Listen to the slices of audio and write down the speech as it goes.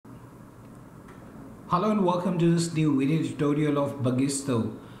Hello and welcome to this new video tutorial of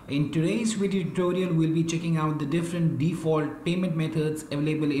Bagisto. In today's video tutorial, we'll be checking out the different default payment methods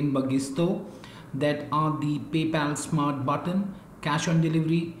available in Bagisto, that are the PayPal Smart button, cash on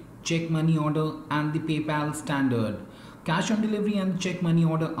delivery, check money order, and the PayPal Standard. Cash on delivery and check money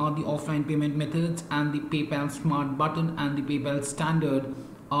order are the offline payment methods, and the PayPal Smart button and the PayPal Standard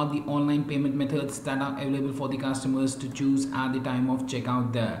are the online payment methods that are available for the customers to choose at the time of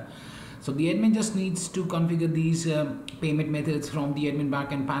checkout there. So the admin just needs to configure these payment methods from the admin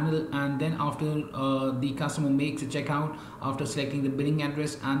backend panel, and then after the customer makes a checkout, after selecting the billing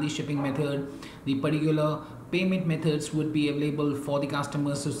address and the shipping method, the particular payment methods would be available for the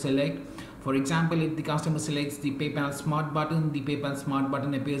customers to select. For example, if the customer selects the PayPal Smart button, the PayPal Smart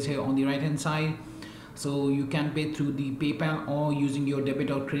button appears here on the right hand side. So you can pay through the PayPal or using your debit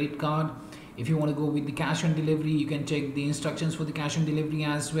or credit card. If you want to go with the cash on delivery, you can check the instructions for the cash on delivery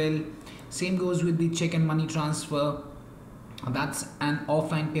as well. Same goes with the check and money transfer. That's an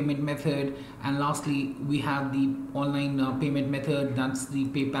offline payment method. And lastly, we have the online payment method, that's the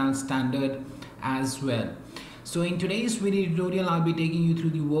PayPal Standard as well. So in today's video tutorial, I'll be taking you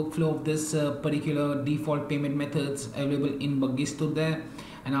through the workflow of this particular default payment methods available in Bagisto there.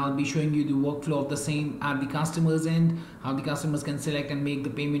 And I'll be showing you the workflow of the same at the customer's end, how the customers can select and make the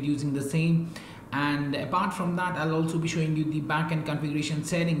payment using the same. And apart from that, I'll also be showing you the backend configuration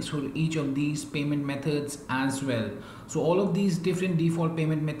settings for each of these payment methods as well. So all of these different default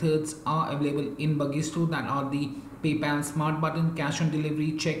payment methods are available in Bagisto, that are the PayPal Smart button, cash on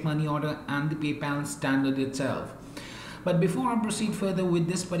delivery, check money order, and the PayPal Standard itself. But before I proceed further with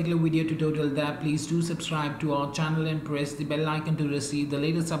this particular video tutorial there, please do subscribe to our channel and press the bell icon to receive the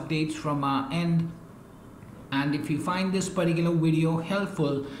latest updates from our end. And if you find this particular video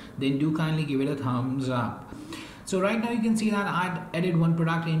helpful, then do kindly give it a thumbs up. So right now you can see that I'd added one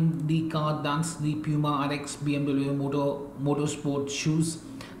product in the cart, that's the Puma RX BMW Motorsport shoes.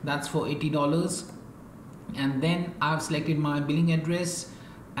 That's for $80. And then I've selected my billing address,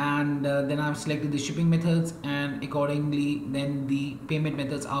 and then I've selected the shipping methods, and accordingly then the payment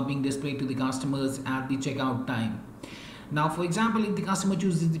methods are being displayed to the customers at the checkout time. Now for example, if the customer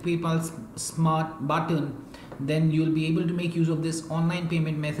chooses the PayPal Smart button, then you'll be able to make use of this online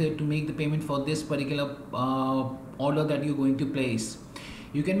payment method to make the payment for this particular order that you're going to place.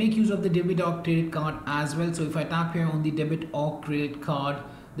 You can make use of the debit or credit card as well. So if I tap here on the debit or credit card,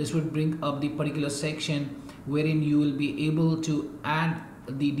 this would bring up the particular section wherein you will be able to add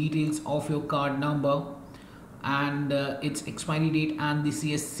the details of your card number and its expiry date and the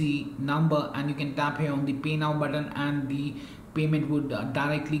CSC number, and you can tap here on the pay now button and the payment would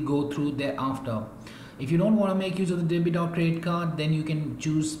directly go through thereafter. If you don't want to make use of the debit or credit card, then you can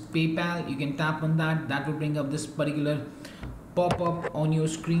choose PayPal. You can tap on that. That will bring up this particular pop-up on your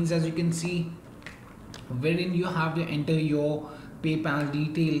screens, as you can see, wherein you have to enter your PayPal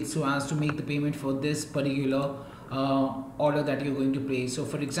details so as to make the payment for this particular order that you're going to place. So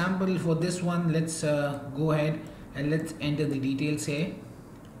for example, for this one, let's go ahead and let's enter the details here.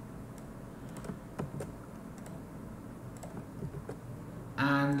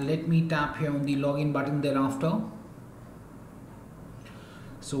 And let me tap here on the login button thereafter.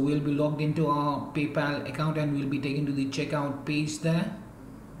 So we'll be logged into our PayPal account and we'll be taken to the checkout page there.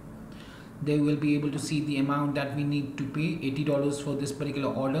 They will be able to see the amount that we need to pay, $80 for this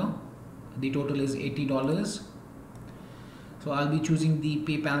particular order. The total is $80. So I'll be choosing the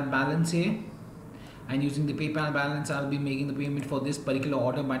PayPal balance here, and using the PayPal balance I'll be making the payment for this particular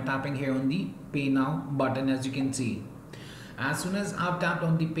order by tapping here on the pay now button, as you can see. As soon as I've tapped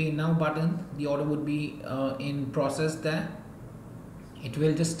on the pay now button, the order would be in process there. It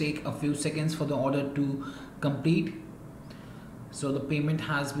will just take a few seconds for the order to complete. So the payment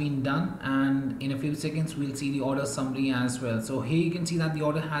has been done, and in a few seconds we'll see the order summary as well. So here you can see that the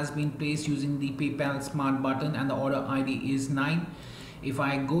order has been placed using the PayPal Smart button and the order ID is 9. If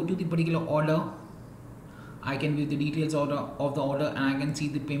I go to the particular order, I can view the details of the order, and I can see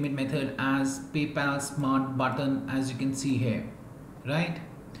the payment method as PayPal Smart button, as you can see here. Right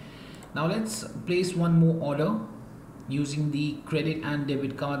now let's place one more order using the credit and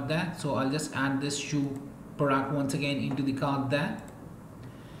debit card there. So I'll just add this shoe product once again into the cart there.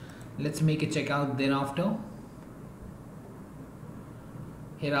 Let's make a checkout thereafter.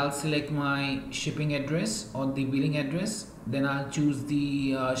 Here I'll select my shipping address or the billing address, then I'll choose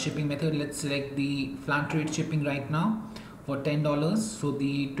the shipping method. Let's select the flat rate shipping right now for $10, so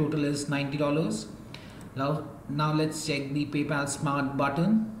the total is $90. Now let's check the PayPal Smart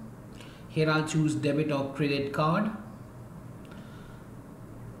button. Here I'll choose debit or credit card.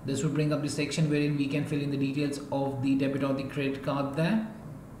 This will bring up the section wherein we can fill in the details of the debit or the credit card there.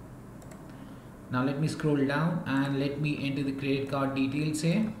 Now let me scroll down and let me enter the credit card details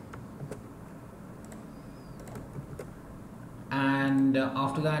here. And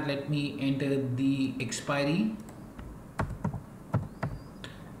after that, let me enter the expiry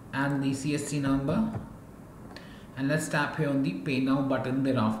and the CSC number. And let's tap here on the Pay Now button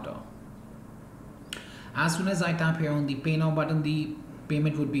thereafter. As soon as I tap here on the Pay Now button, the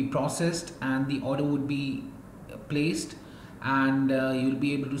payment would be processed and the order would be placed, and you'll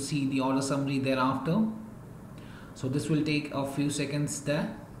be able to see the order summary thereafter. So this will take a few seconds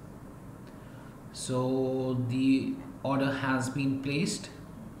there. So the order has been placed,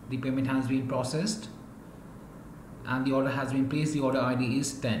 the payment has been processed, and the order has been placed. The order ID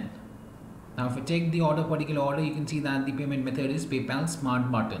is 10. Now if I check the particular order, you can see that the payment method is PayPal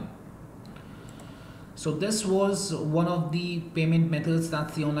Smart Button. So this was one of the payment methods.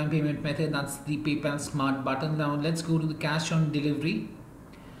 That's the online payment method. That's the PayPal Smart Button. Now let's go to the cash on delivery.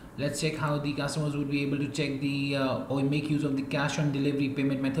 Let's check how the customers would be able to check the or make use of the cash on delivery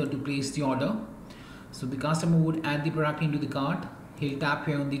payment method to place the order. So the customer would add the product into the cart. He'll tap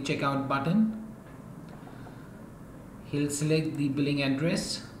here on the checkout button. He'll select the billing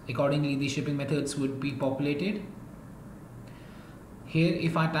address. Accordingly, the shipping methods would be populated. Here,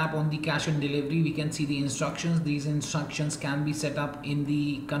 if I tap on the cash on delivery, we can see the instructions. These instructions can be set up in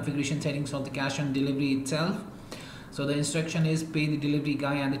the configuration settings of the cash on delivery itself. So the instruction is pay the delivery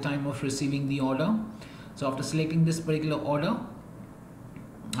guy at the time of receiving the order. So after selecting this particular order,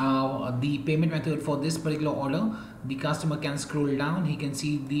 the payment method for this particular order, the customer can scroll down. He can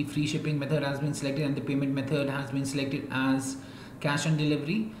see the free shipping method has been selected and the payment method has been selected as cash on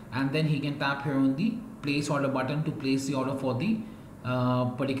delivery, and then he can tap here on the place order button to place the order for the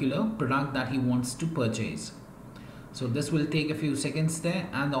particular product that he wants to purchase. So this will take a few seconds there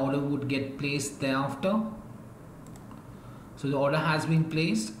and the order would get placed thereafter. So the order has been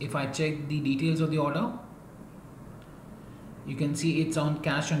placed. If I check the details of the order, you can see it's on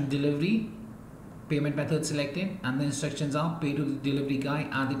cash on delivery, payment method selected, and the instructions are pay to the delivery guy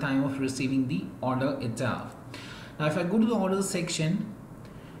at the time of receiving the order itself. Now if I go to the orders section,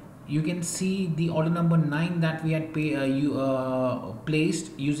 you can see the order number 9 that we had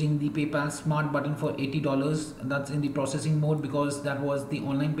placed using the PayPal Smart Button for $80. That's in the processing mode because that was the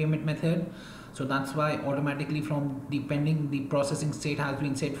online payment method. So that's why automatically from the pending, the processing state has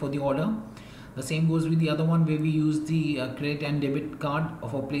been set for the order. The same goes with the other one where we use the credit and debit card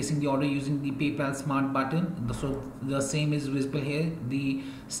for placing the order using the PayPal Smart Button. So the same is visible here. The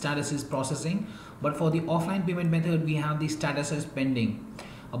status is processing. But for the offline payment method, we have the status as pending.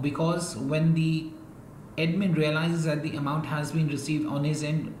 Because when the admin realizes that the amount has been received on his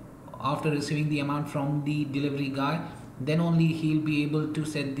end after receiving the amount from the delivery guy, then only he'll be able to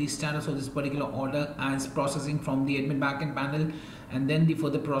set the status of this particular order as processing from the admin backend panel, and then the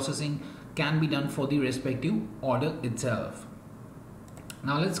further processing can be done for the respective order itself.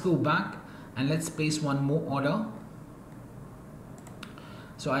 Now let's go back and let's place one more order.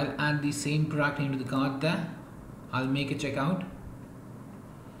 So I'll add the same product into the cart there. I'll make a checkout.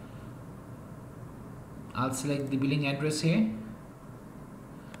 I'll select the billing address here.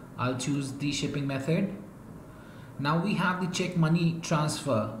 I'll choose the shipping method. Now we have the check money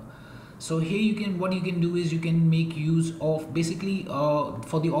transfer. So here what you can do is you can make use of basically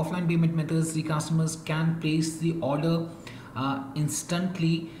for the offline payment methods, the customers can place the order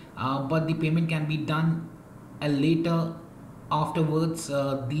instantly, but the payment can be done later afterwards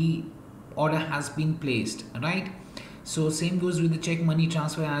the order has been placed, right? So same goes with the check money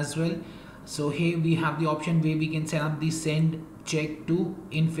transfer as well. So here we have the option where we can set up the send check to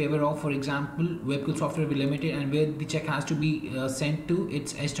in favor of, for example, Ppl Software Limited, and where the check has to be sent to,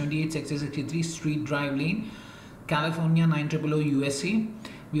 it's S28 Sector 63 Street Drive Lane, California 9000 USA.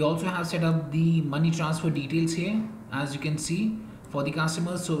 We also have set up the money transfer details here, as you can see, for the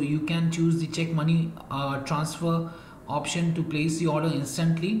customers. So you can choose the check money transfer option to place the order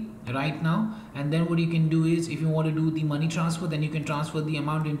instantly right now, and then what you can do is if you want to do the money transfer, then you can transfer the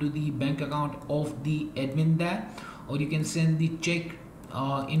amount into the bank account of the admin there, or you can send the check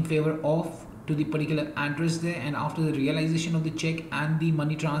in favor of to the particular address there, and after the realization of the check and the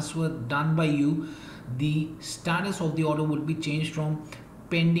money transfer done by you, the status of the order would be changed from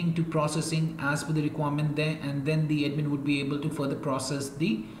pending to processing as per the requirement there, and then the admin would be able to further process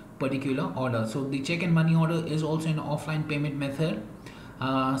the particular order. So the check and money order is also an offline payment method.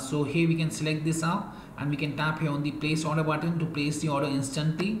 So here we can select this up and we can tap here on the place order button to place the order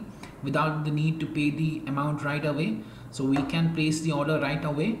instantly without the need to pay the amount right away. So we can place the order right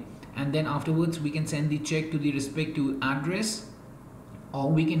away, and then afterwards we can send the check to the respective address,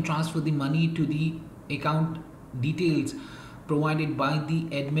 or we can transfer the money to the account details provided by the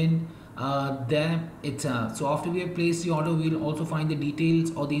admin there itself. So after we have placed the order, we will also find the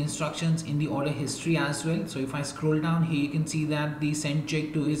details or the instructions in the order history as well. So if I scroll down here, you can see that the send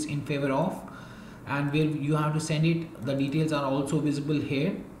check to is in favor of, and where you have to send it, the details are also visible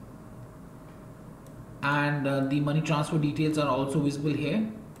here, and the money transfer details are also visible here,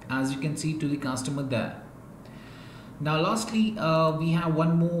 as you can see, to the customer there. Now lastly, we have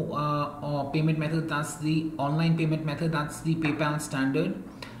one more payment method, that's the online payment method, that's the PayPal Standard.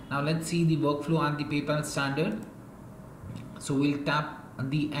 Now let's see the workflow and the PayPal Standard. So we'll tap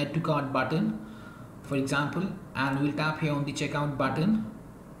the add to cart button, for example, and we'll tap here on the checkout button.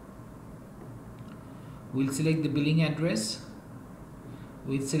 We'll select the billing address,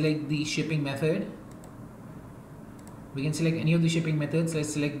 we'll select the shipping method. We can select any of the shipping methods.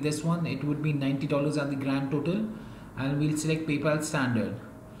 Let's select this one, it would be $90 at the grand total, and we'll select PayPal Standard.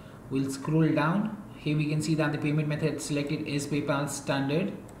 We'll scroll down, here we can see that the payment method selected is PayPal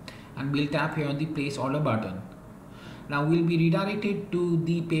Standard, and we'll tap here on the place order button. Now we'll be redirected to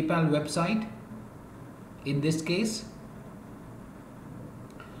the PayPal website in this case,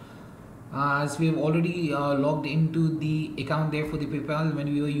 as we have already logged into the account there for the PayPal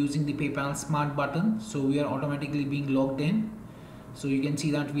when we were using the PayPal Smart button. So we are automatically being logged in. So you can see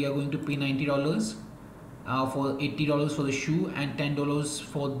that we are going to pay $90 for $80 for the shoe and $10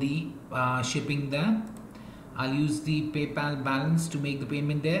 for the shipping there. I'll use the PayPal balance to make the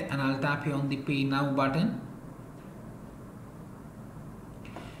payment there, and I'll tap here on the pay now button.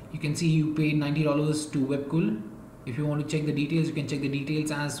 You can see you paid $90 to Ppl. If you want to check the details, you can check the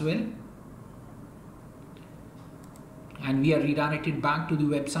details as well. And we are redirected back to the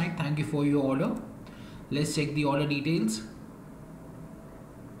website. Thank you for your order. Let's check the order details.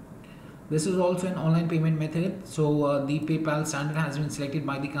 This is also an online payment method. So the PayPal Standard has been selected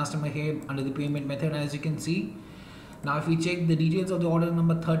by the customer here under the payment method, as you can see. Now if we check the details of the order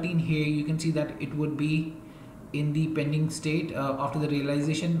number 13 here, you can see that it would be in the pending state. After the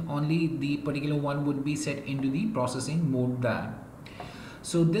realization, only the particular one would be set into the processing mode there.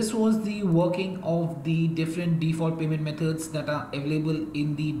 So this was the working of the different default payment methods that are available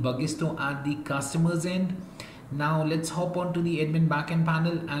in the Bagisto at the customer's end. Now let's hop on to the admin backend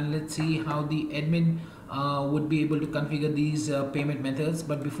panel and let's see how the admin would be able to configure these payment methods.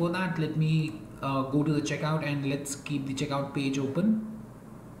 But before that, let me go to the checkout and let's keep the checkout page open.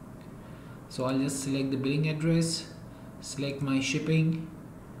 So I'll just select the billing address, select my shipping,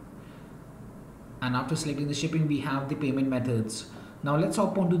 and after selecting the shipping, we have the payment methods. Now let's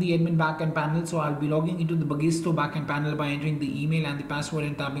hop on to the admin backend panel. So I'll be logging into the Bagisto backend panel by entering the email and the password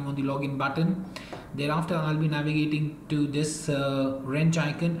and tapping on the login button. Thereafter, I'll be navigating to this wrench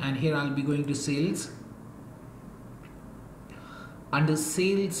icon, and here I'll be going to sales. Under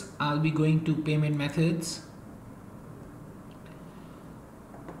sales, I'll be going to payment methods,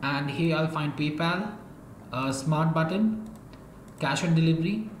 and here I'll find PayPal, Smart button, cash on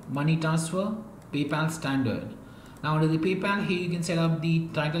delivery, money transfer, PayPal Standard. Now under the PayPal, here you can set up the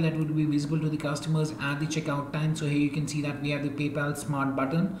title that would be visible to the customers at the checkout time. So here you can see that we have the PayPal Smart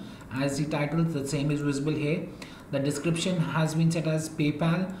button as the title. The same is visible here. The description has been set as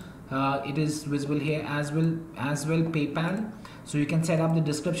PayPal. It is visible here as well PayPal. So you can set up the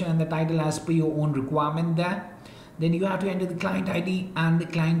description and the title as per your own requirement there. Then you have to enter the client ID and the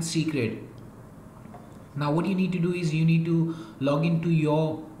client secret. Now what you need to do is you need to log into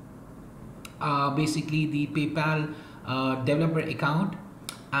your basically the PayPal developer account,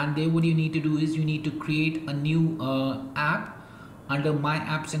 and there what you need to do is you need to create a new app under my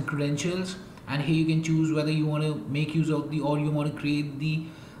apps and credentials, and here you can choose whether you want to make use of the or you want to create the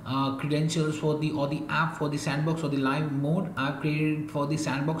credentials for the app for the sandbox or the live mode. I've created it for the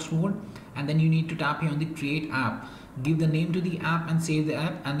sandbox mode, and then you need to tap here on the create app, give the name to the app and save the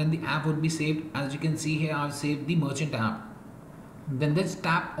app, and then the app would be saved. As you can see here, I've saved the merchant app. Then let's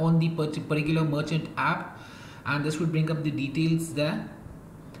tap on the particular merchant app, and this would bring up the details there.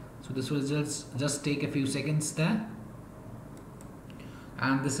 So this will just take a few seconds there,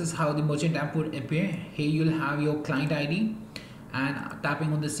 and this is how the merchant app would appear. Here you'll have your client ID, and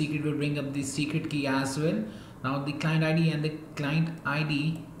tapping on the secret will bring up the secret key as well. Now the client ID and the client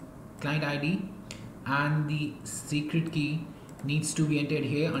ID and the secret key needs to be entered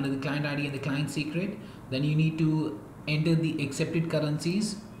here under the client ID and the client secret. Then you need to enter the accepted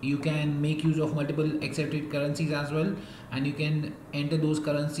currencies. You can make use of multiple accepted currencies as well, and you can enter those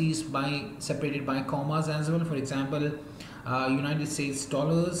currencies by separated by commas as well. For example, United States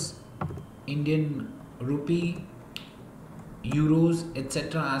dollars, Indian rupee, euros,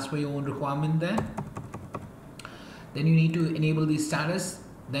 etc. as per your own requirement there. Then you need to enable the status.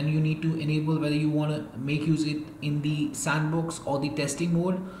 Then you need to enable whether you want to make use it in the sandbox or the testing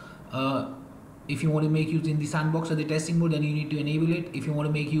mode. If you want to make use in the sandbox or the testing mode, then you need to enable it. If you want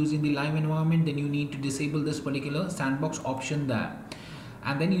to make use in the live environment, then you need to disable this particular sandbox option there.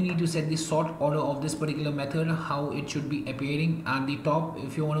 And then you need to set the sort order of this particular method, how it should be appearing at the top.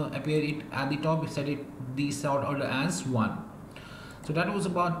 If you want to appear it at the top, set it the sort order as 1. So that was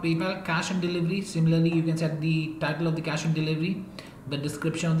about PayPal cash on delivery. Similarly, you can set the title of the cash on delivery, the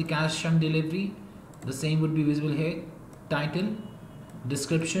description of the cash on delivery. The same would be visible here. Title,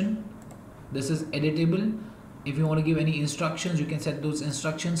 description. This is editable. If you want to give any instructions, you can set those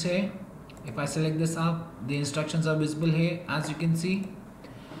instructions here. If I select this up, the instructions are visible here, as you can see.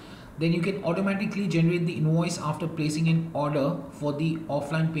 Then you can automatically generate the invoice after placing an order for the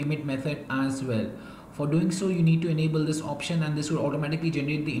offline payment method as well. For doing so, you need to enable this option, and this will automatically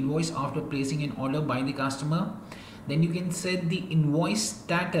generate the invoice after placing an order by the customer. Then you can set the invoice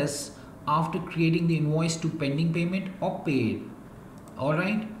status after creating the invoice to pending payment or paid.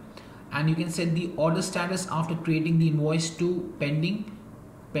 Alright. And you can set the order status after creating the invoice to pending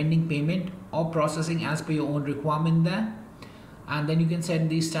payment or processing as per your own requirement there. And then you can set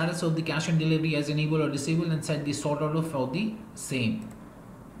the status of the cash on delivery as enable or disable, and set the sort order for the same.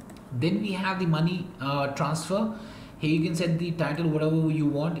 Then we have the money transfer. Here you can set the title whatever you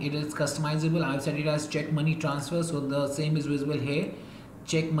want. It is customizable. I've set it as check money transfer, so the same is visible here,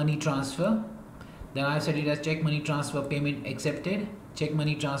 check money transfer. Then I've set it as check money transfer payment accepted, check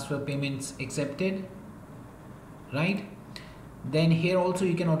money transfer payments accepted, right? Then here also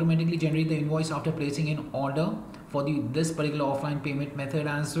you can automatically generate the invoice after placing an order for this particular offline payment method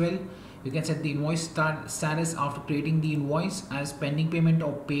as well. You can set the invoice status after creating the invoice as pending payment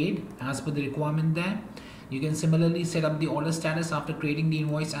or paid as per the requirement there. You can similarly set up the order status after creating the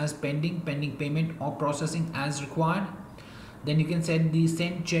invoice as pending payment or processing as required. Then you can set the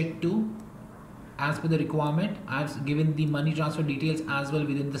send check to as per the requirement. I've given the money transfer details as well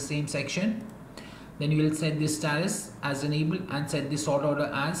within the same section. Then you will set the status as enabled and set the sort order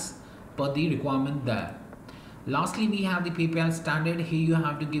as per the requirement there. Lastly, we have the PayPal Standard. Here you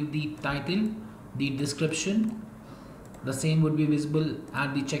have to give the title, the description. The same would be visible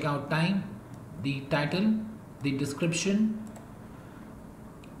at the checkout time. The title, the description.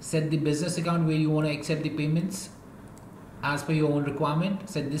 Set the business account where you want to accept the payments as per your own requirement.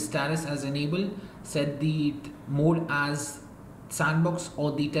 Set the status as enabled. Set the mode as sandbox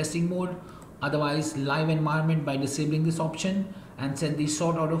or the testing mode, otherwise live environment, by disabling this option, and set the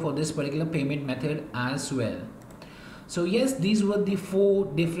sort order for this particular payment method as well. So yes, these were the 4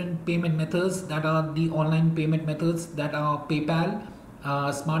 different payment methods that are the online payment methods that are PayPal,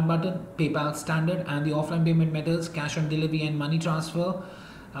 Smart Button, PayPal Standard, and the offline payment methods, cash on delivery and money transfer.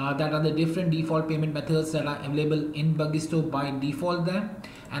 That are the different default payment methods that are available in Bagisto by default there.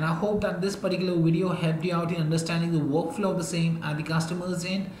 And I hope that this particular video helped you out in understanding the workflow of the same at the customer's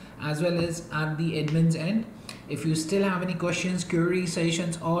end as well as at the admin's end. If you still have any questions, queries,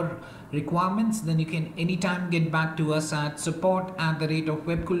 suggestions or requirements, then you can anytime get back to us at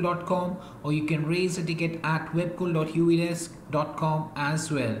support@webcool.com, or you can raise a ticket at webcool.uedesk.com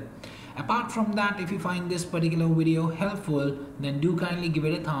as well. Apart from that, if you find this particular video helpful, then do kindly give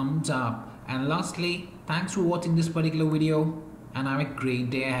it a thumbs up. And lastly, thanks for watching this particular video, and have a great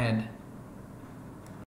day ahead.